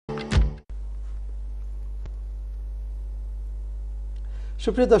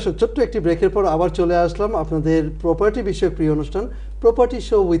সুপ্রিয় দর্শক, ছোট্ট একটি ব্রেকের পর আবার চলে আসলাম আপনাদের প্রপার্টি বিষয়ক প্রিয় অনুষ্ঠান প্রপার্টি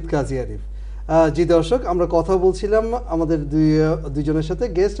শো উইথ কাজী আরিফ। জি দর্শক, আমরা কথা বলছিলাম আমাদের দুইজনের সাথে,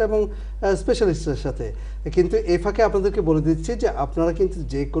 গেস্ট এবং স্পেশালিস্টের সাথে। কিন্তু এই ফাঁকে আপনাদেরকে বলে দিচ্ছি যে আপনারা কিন্তু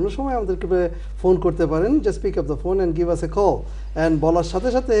যে কোনো সময় আমাদেরকে ফোন করতে পারেন। Just pick up the phone and give us A call, and বলার সাথে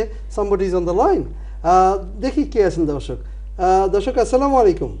সাথে somebody is on the line. দেখি কে আছেন দর্শক। দর্শক আসসালামু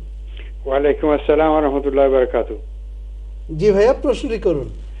আলাইকুম। ওয়ালাইকুম আসসালাম ওয়া রাহমাতুল্লাহি ওয়া বারাকাতুহু। জি ভাইয়া, প্রশ্নটি করুন।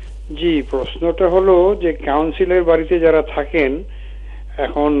 জি, প্রশ্নটা হলো যে কাউন্সিলের বাড়িতে যারা থাকেন,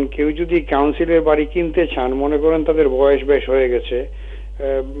 এখন কেউ যদি কাউন্সিলের বাড়ি কিনতে চান, মনে করেন তাদের বয়স বেশ হয়ে গেছে,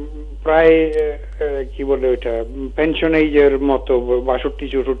 প্রায় কি বলে ওইটা পেনশন এইজের মতো,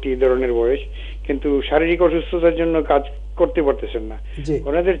 62-64 ধরনের বয়স, কিন্তু শারীরিক অসুস্থতার জন্য কাজ করতে পারতেছেন না।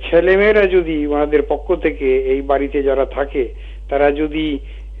 ওনাদের ছেলেমেয়েরা যদি ওনাদের পক্ষ থেকে এই বাড়িতে যারা থাকে তারা যদি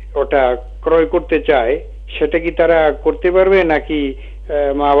ওটা ক্রয় করতে চায়, সেটা কি তারা করতে পারবে, নাকি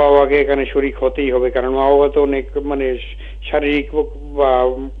মা বাবাকে এখানে শরীক হতেই হবে? কারণ মা বাবা তো অনেক মানে শারীরিক বা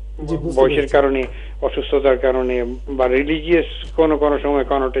বয়সের কারণে, অসুস্থতার কারণে বা রিলিজিয়াস কোনো সময়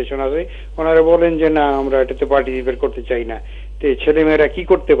কনোটেশন আছে, ওনারা বলেন যে না, আমরা এটাতে পার্টিসিপেট করতে চাই না। তো ছেলেমেয়েরা কি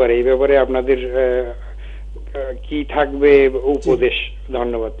করতে পারে এই ব্যাপারে আপনাদের কি থাকবে উপদেশ?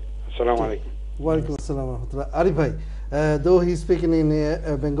 ধন্যবাদ। আসসালামু আলাইকুম। ওয়ালাইকুম আসসালাম ওয়া রাহমাতুল্লাহ। আরিফ ভাই, though he's speaking in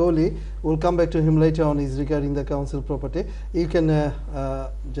Bengali, we'll come back to him later on. Is regarding the council property. You can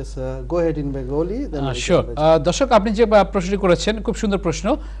just go ahead in Bengali. Sure. দর্শক, আপনি যে প্রশ্নটি করেছেন খুব সুন্দর প্রশ্ন।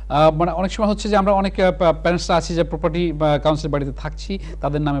 মানে অনেক সময় হচ্ছে যে আমরা অনেক প্যারেন্টসরা আছি যে প্রপার্টি বা কাউন্সিল বাড়িতে থাকছি,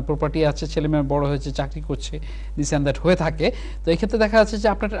 তাদের নামে প্রপার্টি আছে, ছেলে মেয়ে বড় হয়েছে, চাকরি করছে, দিস অ্যান্ড দ্যাট হয়ে থাকে। তো এই ক্ষেত্রে দেখা যাচ্ছে যে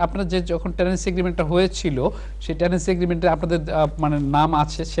আপনার যে যখন টেনেন্সি এগ্রিমেন্টটা হয়েছিল, সেই টেনেন্সি এগ্রিমেন্টে আপনাদের মানে নাম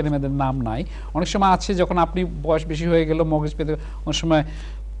আছে, ছেলে মেয়েদের নাম নাই। অনেক সময় আছে যখন আপনি বয়স বেশি হয়ে গেল, মর্গেজ পেতে অনেক সময়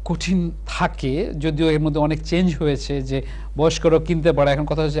কঠিন থাকে, যদিও এর মধ্যে অনেক চেঞ্জ হয়েছে যে বয়স্করাও কিনতে পারে। এখন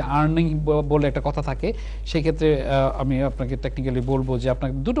কথা হচ্ছে আর্নিং বলে একটা কথা থাকে, সেই ক্ষেত্রে আমি আপনাকে টেকনিক্যালি বলবো যে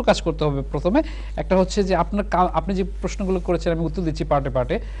আপনাকে দুটো কাজ করতে হবে। প্রথমে একটা হচ্ছে যে আপনি যে প্রশ্নগুলো করেছেন আমি উত্তর দিচ্ছি পার্টে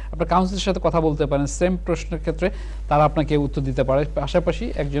পার্টে, আপনার কাউন্সিলের সাথে কথা বলতে পারেন, সেম প্রশ্নের ক্ষেত্রে তারা আপনাকে উত্তর দিতে পারে। পাশাপাশি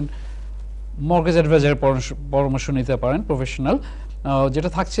একজন মর্গেজ অ্যাডভাইজারের পরামর্শ নিতে পারেন, প্রফেশনাল। যেটা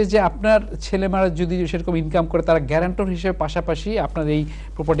থাকছে যে আপনার ছেলেমেয়েরা যদি সেরকম ইনকাম করে, তারা গ্যারান্টর হিসেবে পাশাপাশি আপনার এই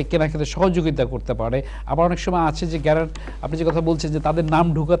প্রপার্টি কেনার ক্ষেত্রে সহযোগিতা করতে পারে। আবার অনেক সময় আছে যে আপনি যে কথা বলছেন যে তাদের নাম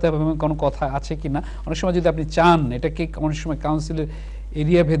ঢুকাতে হবে এমন কোনো কথা আছে কি না, অনেক সময় যদি আপনি চান, এটাকে অনেক সময় কাউন্সিলের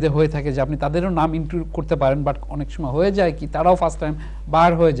এরিয়া ভেদে হয়ে থাকে যে আপনি তাদেরও নাম ইনক্লুড করতে পারেন। বাট অনেক সময় হয়ে যায় কি, তারাও ফার্স্ট টাইম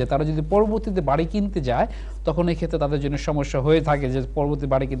বার হয়ে যায়, তারা যদি পরবর্তীতে বাড়ি কিনতে যায় তখন এই ক্ষেত্রে তাদের জন্য সমস্যা হয়ে থাকে যে পরবর্তী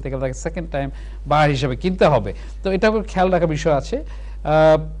বাড়ি কিনতে গেলে তাকে সেকেন্ড টাইম বার হিসেবে কিনতে হবে। তো এটাও খেয়াল রাখার বিষয় আছে।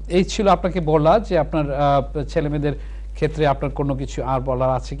 এই ছিল আপনাকে বলা যে আপনার ছেলে মেয়েদের ক্ষেত্রে আপনার কোনো কিছু আর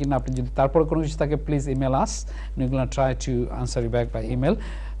বলার আছে কিনা। আপনি যদি তারপরে কোনো কিছু থাকে please email us, we will try to answer you back by email.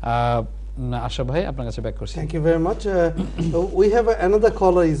 আশা ভাই, আপনার কাছে ব্যাক করছি। Thank you very much. We have another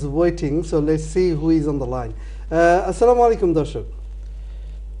caller is waiting, so let's see who is on the line. Assalamu alaikum দর্শক।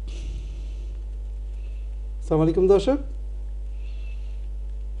 আসসালামু আলাইকুম দর্শক,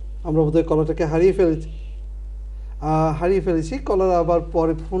 আমরা বোধহয় কলারটাকে হারিয়ে ফেলেছি। কলার আবার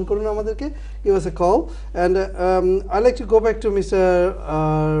পরে ফোন করুন আমাদেরকে, give us a call. And I'd like to go back to Mr.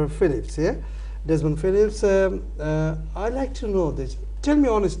 Phillips, yeah? Desmond Phillips. I'd like to know this. Tell me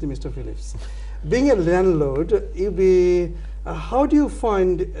honestly, Mr. Phillips, being a landlord, how do you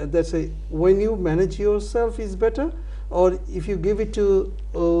find that when you manage yourself is better, or if you give it to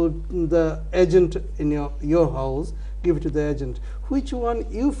the agent in your house, give it to the agent, which one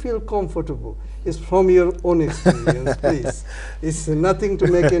you feel comfortable? Is from your own experience, please. It's nothing to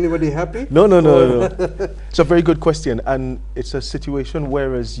make anybody happy. No. It's a very good question, and it's a situation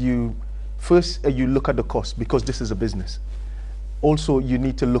whereas you look at the cost, because this is a business. Also, you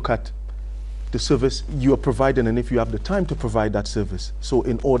need to look at the service you are providing and if you have the time to provide that service. So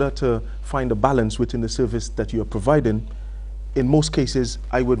in order to find a balance within the service that you are providing, in most cases,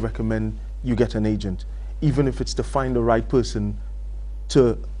 I would recommend you get an agent, even if it's to find the right person to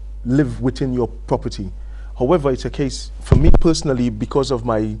live within your property. However, it's a case, for me personally, because of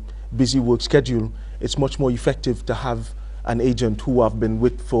my busy work schedule, it's much more effective to have an agent who I've been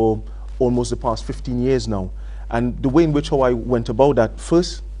with for almost the past 15 years now. And the way in which how I went about that,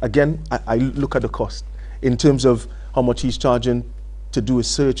 first, again, I look at the cost in terms of how much he's charging to do his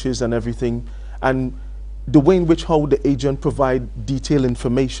searches and everything, and the way in which how the agent provide detailed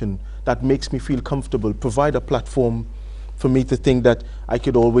information that makes me feel comfortable, provide a platform for me to think that I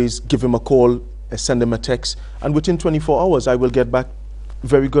could always give him a call, send him a text, and within 24 hours I will get back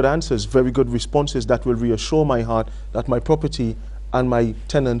very good answers, very good responses that will reassure my heart that my property and my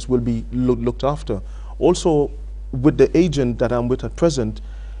tenants will be looked after. Also, with the agent that I'm with at present,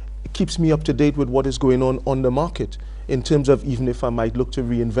 it keeps me up to date with what is going on the market, in terms of even if I might look to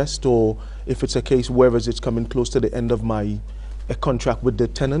reinvest, or if it's a case whereas it's coming close to the end of my contract with the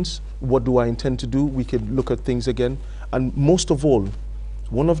tenants, what do I intend to do? We could look at things again. And most of all,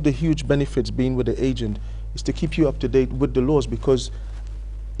 one of the huge benefits being with the agent is to keep you up to date with the laws, because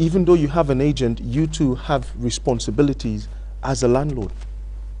even though you have an agent, you too have responsibilities as a landlord.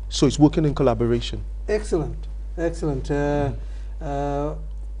 So it's working in collaboration. Excellent, excellent.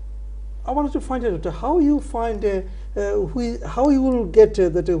 I wanted to find out how you find how you will get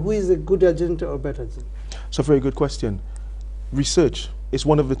that who is a good agent or bad agent. It's a very good question. Research is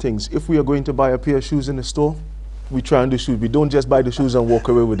one of the things. If we are going to buy a pair of shoes in the store, we try and do shoes. We don't just buy the shoes and walk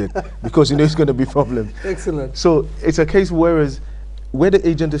away with it, because you know it's going to be problems. Excellent. So it's a case whereas where the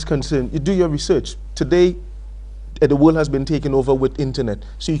agent is concerned, you do your research. Today, the world has been taken over with internet,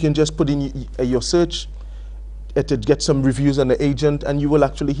 so you can just put in your search to get some reviews on the agent, and you will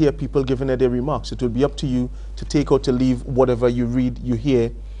actually hear people giving their remarks. It will be up to you to take or to leave whatever you read, you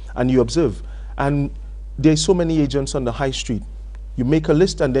hear, and you observe. And there's so many agents on the high street. You make a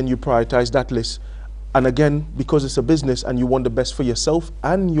list and then you prioritize that list. And again, because it's a business and you want the best for yourself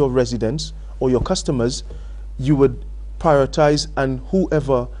and your residents or your customers, you would prioritize, and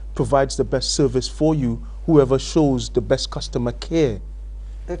whoever provides the best service for you, whoever shows the best customer care,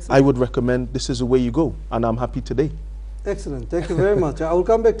 Excellent. I would recommend this is the way you go, and I'm happy today. Excellent. Thank you very much. I will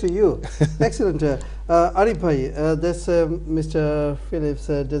come back to you. Excellent. Arif bhai, this Mr. Phillips,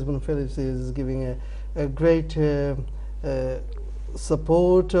 Desmond Phillips is giving a great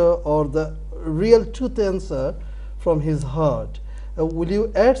support or the real truth answer from his heart. Will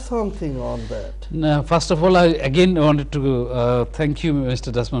you add something on that? No, first of all, I again wanted to thank you,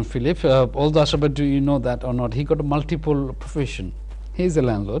 Mr. Desmond Phillips. Although, Ashabad, do you know that or not? He got a multiple profession. He's a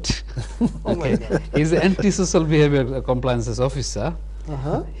landlord. Oh my God. He's an anti-social behavior compliances officer.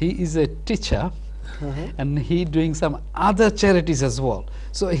 He is a teacher, and he doing some other charities as well.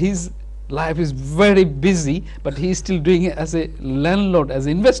 So his life is very busy, but he's still doing it as a landlord, as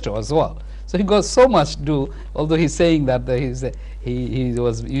an investor as well. So he got so much to do, although he's saying that he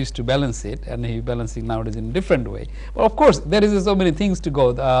was used to balance it, and he's balancing nowadays in a different way. But of course, there is so many things to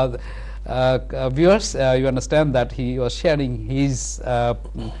go. Viewers, you understand that he was sharing his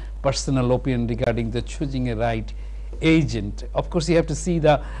personal opinion regarding the choosing a right agent. Of course, you have to see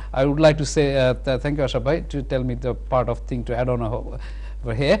the, I would like to say, thank you, Ashabhai, to tell me the part of thing to add on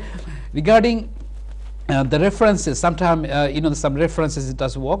over here. Regarding the references, sometimes, you know, some references it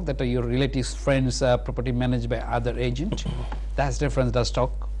does work, that your relatives, friends, property managed by other agent. That reference does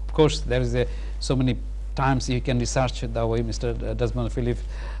talk. Of course, there is so many times you can research the way Mr. Desmond Phillips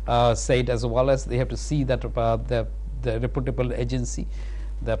said, as well as they have to see that the reputable agency,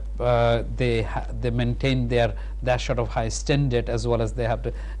 they maintain that sort of high standard, as well as they have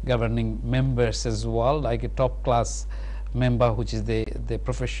the governing members as well, like a top class member, which is the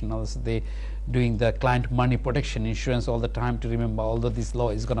professionals. They doing the client money protection insurance all the time. To remember, although this law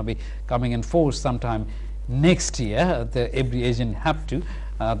is going to be coming in force sometime next year, every agent have to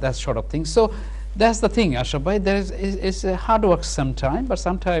that sort of thing. So that's the thing, Ashabhai. There is a hard work sometime, but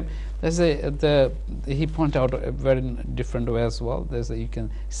sometime there's he point out a very different way as well. There's you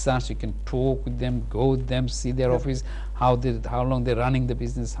can search, you can talk with them, go with them, see their office, how long they're running the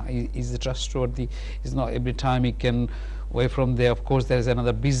business, is it trustworthy, is not every time you can away from there. Of course, there is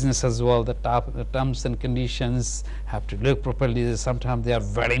another business as well. The terms and conditions have to look properly. Sometimes they are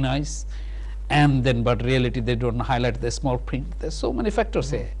very nice, and then but reality they don't highlight the small print. There's so many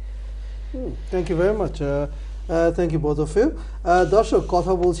factors here. Thank you very much. Thank you both of you. Darshok,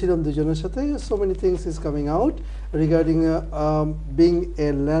 কথা বলছিলাম দুজনের সাথে. So many things is coming out regarding being a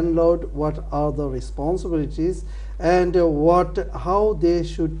landlord. What are the responsibilities, and how they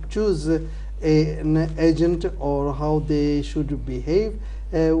should choose an agent, or how they should behave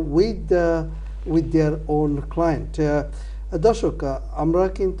with their own client. দর্শক, আমরা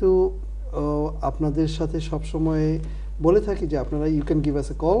কিন্তু আপনাদের সাথে সব সময় বলে থাকি যে আপনারা you can give us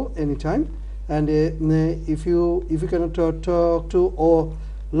a call anytime, and if you cannot talk to or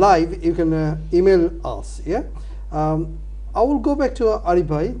live, you can email us. I will go back to Arif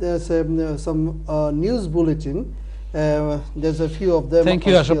bhai. There's some news bulletin. There's a few of them. Thank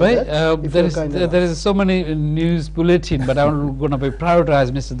you, Ashabhai. There is so many news bulletin, but I'm going to be prioritize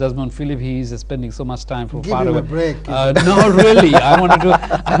Mr. Desmond Phillips. He is spending so much time from far away. Give him a break. No, really, I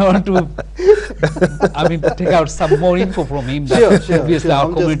want to I mean, take out some more info from him. Sure. Obviously, our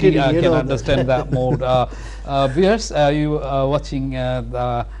I'm community just kidding, can understand that more. Viewers, you are watching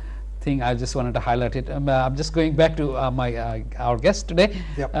the thing I just wanted to highlight it. I'm just going back to our guest today.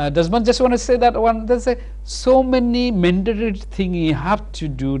 Yep. Desmond, just want to say that there's so many mandatory things you have to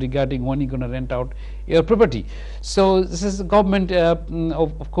do regarding when you're going to rent out your property. So this is the government,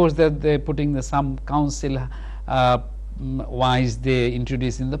 of course, they're putting some council wise, they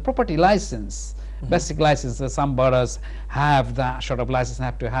introducing the property license. Basic license. Some boroughs have that sort of license,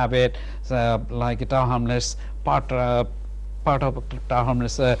 have to have it, like a town hamlets, part of town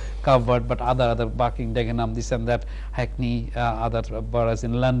hamlets covered, but other Barking, Dagenham, this and that, Hackney, other boroughs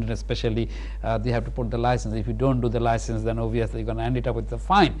in London especially, they have to put the license. If you don't do the license, then obviously you're going to end it up with a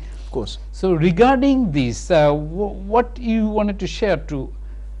fine. Of course. So regarding this, what you wanted to share to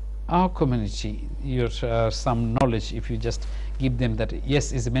our community, your some knowledge, if you just give them that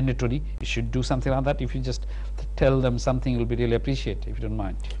yes, is mandatory, you should do something like that. If you just tell them something, will be really appreciated, if you don't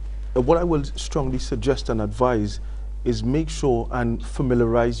mind. What I will strongly suggest and advise is make sure and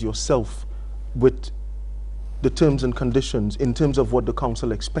familiarize yourself with the terms and conditions in terms of what the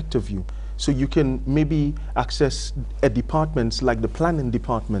council expect of you. So you can maybe access departments like the planning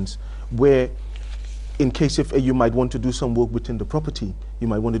departments, where in case if you might want to do some work within the property, you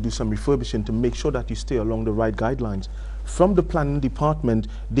might want to do some refurbishing to make sure that you stay along the right guidelines. From the planning department,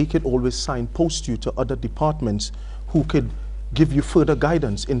 they could always signpost you to other departments who could give you further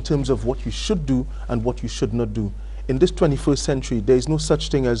guidance in terms of what you should do and what you should not do. In this 21st century, there is no such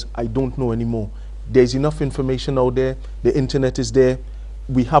thing as I don't know anymore. There's enough information out there, the internet is there,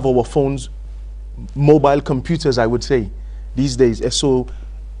 we have our phones, mobile computers, I would say, these days. So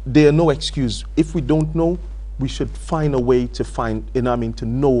there are no excuse. If we don't know, we should find a way to to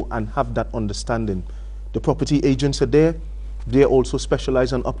know and have that understanding. The property agents are there, they're also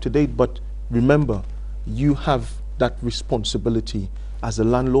specialized and up to date, but remember, you have that responsibility as a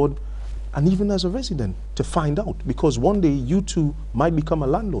landlord and even as a resident to find out, because one day you too might become a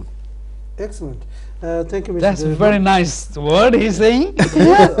landlord. Excellent. Thank you, Mr. That's a Desmond. very nice word he's saying.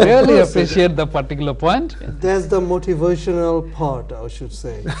 Really appreciate the particular point. That's the motivational part, I should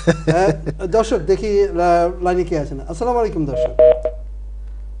say. দর্শক দেখি লাইনে কে আছেন। আসসালামু আলাইকুম দর্শক।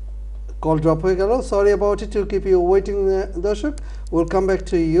 Call drop হয়ে গেল. Sorry about it to keep you waiting, দর্শক. We'll come back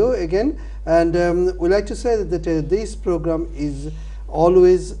to you again, and we like to say that this program is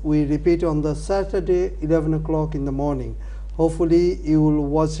always, we repeat on the Saturday 11 o'clock in the morning. Hopefully you will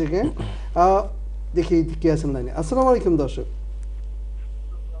watch again. দেখি কে আছেন লাইনে। আসসালামু আলাইকুম দর্শক।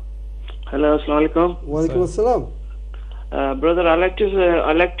 Hello, assalamu alaikum. ওয়ালাইকুম আসসালাম। Brother,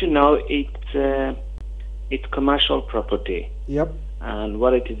 I like to know it's commercial property. Yep. And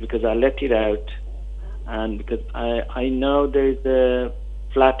what it is, because I let it out, and because I know there is a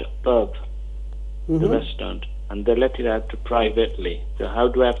flat above the restaurant, and they let it out privately. So how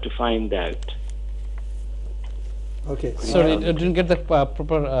do I have to find out? Okay. Sorry, I didn't get the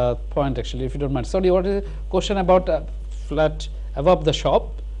proper point actually, if you don't mind. Sorry, what is the question about flat above the shop?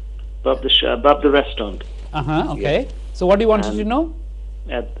 Above the restaurant. Okay. So what do you want to know?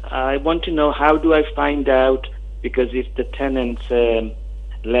 I want to know, how do I find out, because if the tenants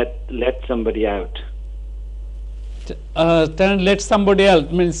let somebody out. Tenant let somebody else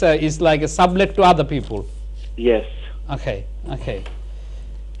means is like a sublet to other people. Yes. Okay.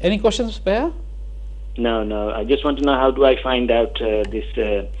 Any questions, Bear? No. I just want to know, how do I find out this,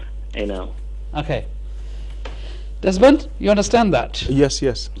 Okay. Desmond, you understand that? Yes.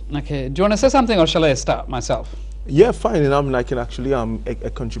 Okay. Do you want to say something, or shall I start myself? Yeah, fine, and I can actually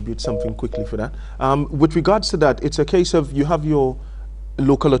contribute something quickly for that. With regards to that, it's a case of you have your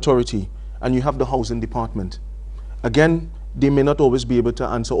local authority and you have the housing department. Again, they may not always be able to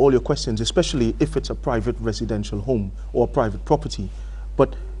answer all your questions, especially if it's a private residential home or private property. But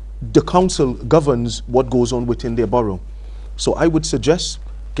the council governs what goes on within their borough. So I would suggest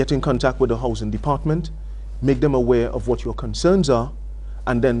get in contact with the housing department, make them aware of what your concerns are,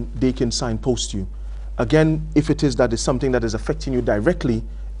 and then they can signpost you. Again, if it is that is something that is affecting you directly,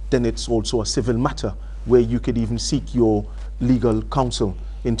 then it's also a civil matter where you could even seek your legal counsel.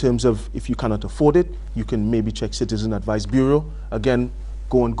 In terms of, if you cannot afford it, you can maybe check Citizen Advice Bureau. Again,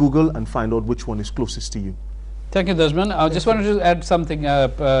 go on Google and find out which one is closest to you. Thank you, Desmond. I just wanted to add something,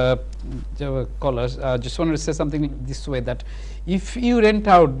 callers. Just wanted to say something this way, that if you rent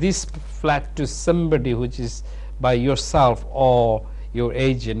out this flat to somebody which is by yourself or your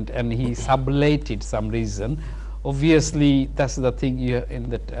agent, and he subletted some reason, obviously that's the thing, you in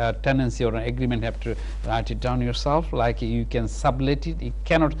the tenancy or an agreement have to write it down yourself, like you can sublet it, you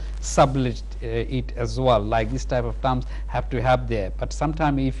cannot sublet it as well, like this type of terms have to have there. But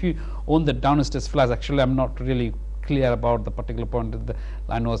sometimes if you own the downstairs flats, actually I'm not really clear about the particular point. The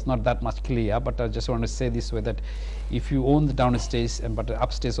line was not that much clear, but I just want to say this way, that if you own the downstairs and but the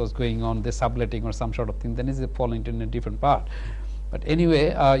upstairs was going on the subletting or some sort of thing, then it's falling into a different part. But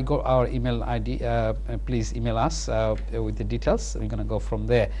anyway, you got our email ID. Please email us with the details. We're going to go from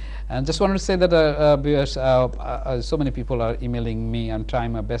there. And just wanted to say that viewers, so many people are emailing me. I'm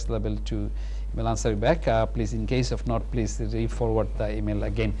trying my best level to email answer back. Please, in case of not, please re-forward the email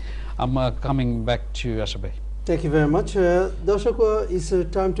again. I'm coming back to Ashabay. Thank you very much. Darshak, it's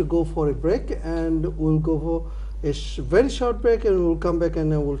time to go for a break, and we'll go for a very short break, and we'll come back and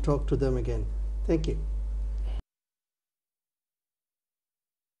we'll talk to them again. Thank you.